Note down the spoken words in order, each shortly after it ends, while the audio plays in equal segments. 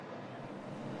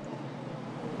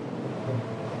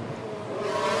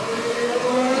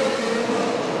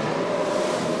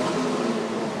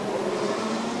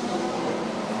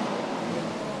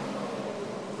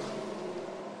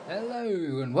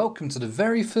Hello and welcome to the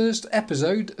very first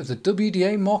episode of the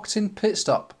WDA Marketing Pit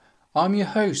Stop. I'm your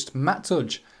host, Matt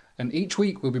Tudge, and each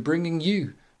week we'll be bringing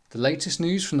you the latest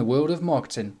news from the world of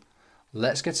marketing.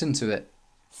 Let's get into it.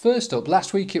 First up,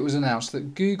 last week it was announced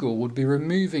that Google would be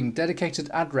removing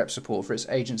dedicated ad rep support for its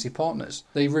agency partners.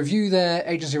 They review their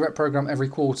agency rep program every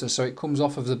quarter, so it comes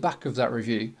off of the back of that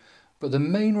review. But the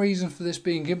main reason for this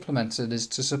being implemented is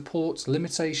to support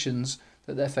limitations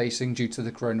that they're facing due to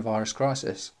the coronavirus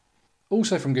crisis.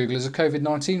 Also from Google is a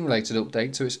COVID-19 related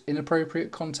update to its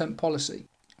inappropriate content policy.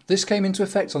 This came into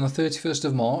effect on the 31st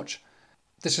of March.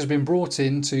 This has been brought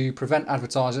in to prevent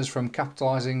advertisers from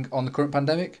capitalising on the current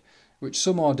pandemic, which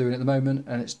some are doing at the moment,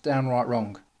 and it's downright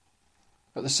wrong.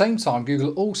 At the same time,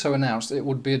 Google also announced that it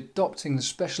would be adopting the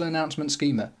Special Announcement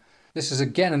Schema. This is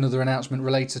again another announcement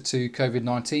related to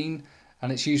COVID-19,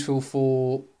 and it's useful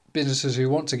for businesses who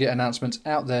want to get announcements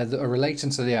out there that are relating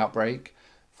to the outbreak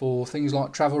for things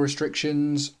like travel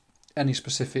restrictions, any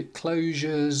specific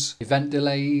closures, event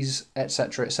delays,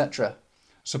 etc. etc.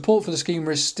 Support for the schema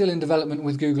is still in development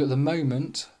with Google at the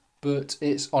moment, but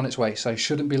it's on its way, so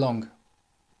shouldn't be long.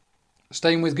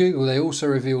 Staying with Google, they also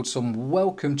revealed some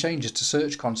welcome changes to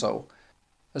Search Console.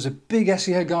 As a big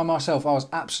SEO guy myself, I was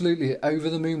absolutely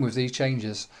over the moon with these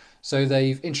changes. So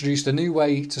they've introduced a new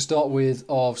way to start with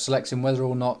of selecting whether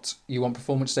or not you want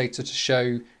performance data to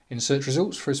show in search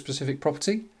results for a specific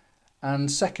property.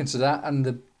 And second to that, and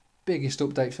the biggest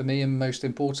update for me and most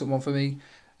important one for me,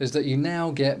 is that you now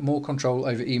get more control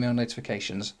over email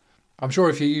notifications. I'm sure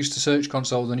if you're used to Search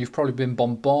Console, then you've probably been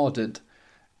bombarded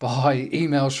by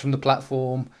emails from the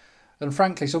platform. And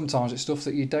frankly, sometimes it's stuff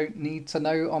that you don't need to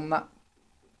know on that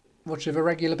much of a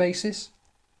regular basis.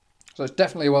 So it's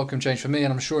definitely a welcome change for me,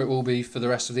 and I'm sure it will be for the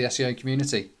rest of the SEO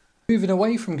community. Moving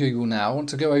away from Google now, I want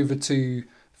to go over to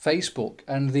Facebook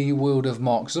and the world of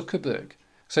Mark Zuckerberg.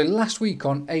 So last week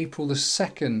on April the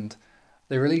 2nd,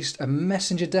 they released a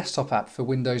Messenger desktop app for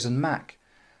Windows and Mac.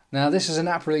 Now this is an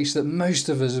app release that most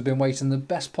of us have been waiting the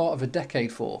best part of a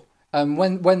decade for. And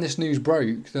when this news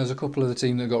broke, there was a couple of the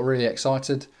team that got really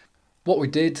excited. What we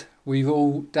did, we've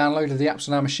all downloaded the apps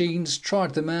on our machines,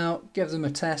 tried them out, gave them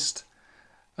a test,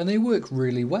 and they work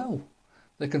really well.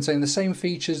 They contain the same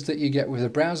features that you get with a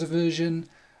browser version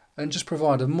and just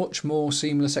provide a much more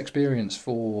seamless experience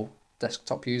for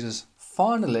desktop users.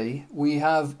 Finally, we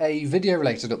have a video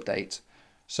related update.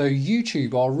 So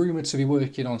YouTube are rumoured to be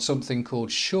working on something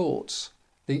called Shorts.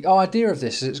 The idea of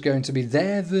this is it's going to be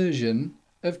their version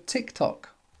of TikTok.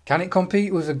 Can it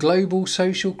compete with a global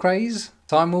social craze?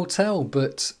 Time will tell,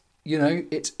 but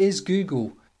it is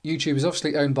Google. YouTube is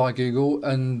obviously owned by Google,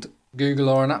 and Google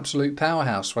are an absolute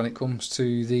powerhouse when it comes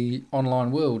to the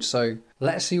online world. So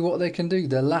let's see what they can do.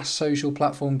 Their last social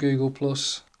platform, Google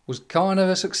Plus, was kind of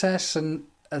a success and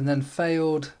then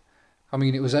failed. I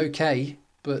mean, it was okay,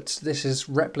 but this is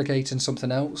replicating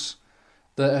something else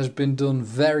that has been done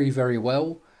very, very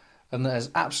well and that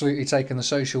has absolutely taken the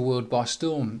social world by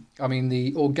storm. I mean,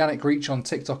 the organic reach on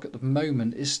TikTok at the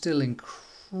moment is still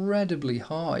incredibly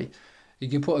high. You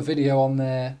can put a video on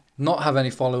there, not have any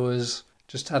followers,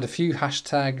 just add a few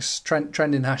hashtags,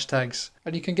 trending hashtags,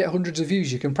 and you can get hundreds of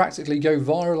views. You can practically go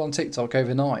viral on TikTok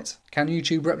overnight. Can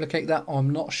YouTube replicate that? I'm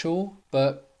not sure.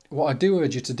 But what I do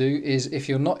urge you to do is, if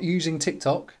you're not using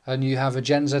TikTok and you have a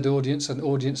Gen Z audience, an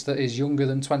audience that is younger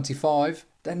than 25,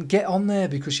 then get on there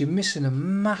because you're missing a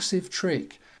massive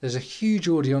trick. There's a huge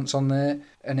audience on there,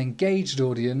 an engaged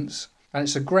audience, and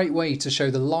it's a great way to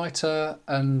show the lighter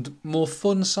and more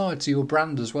fun side to your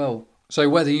brand as well. So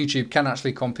whether YouTube can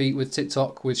actually compete with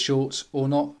TikTok with Shorts or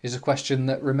not is a question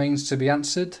that remains to be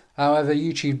answered. However,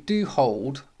 YouTube do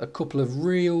hold a couple of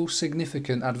real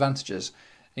significant advantages,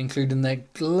 including their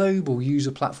global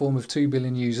user platform of 2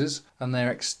 billion users and their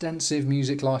extensive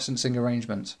music licensing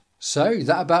arrangement. So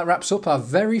that about wraps up our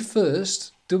very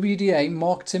first WDA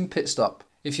Marketing Pit Stop.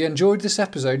 If you enjoyed this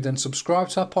episode, then subscribe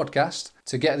to our podcast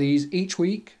to get these each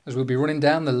week, as we'll be running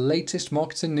down the latest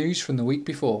marketing news from the week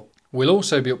before. We'll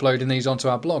also be uploading these onto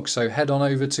our blog, so head on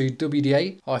over to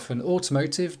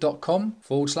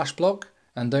wda-automotive.com/blog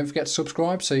and don't forget to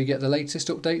subscribe so you get the latest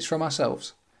updates from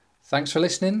ourselves. Thanks for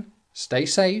listening. Stay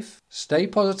safe, stay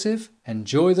positive,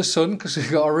 enjoy the sun because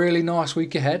we've got a really nice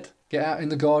week ahead. Get out in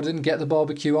the garden, get the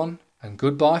barbecue on, and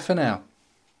goodbye for now.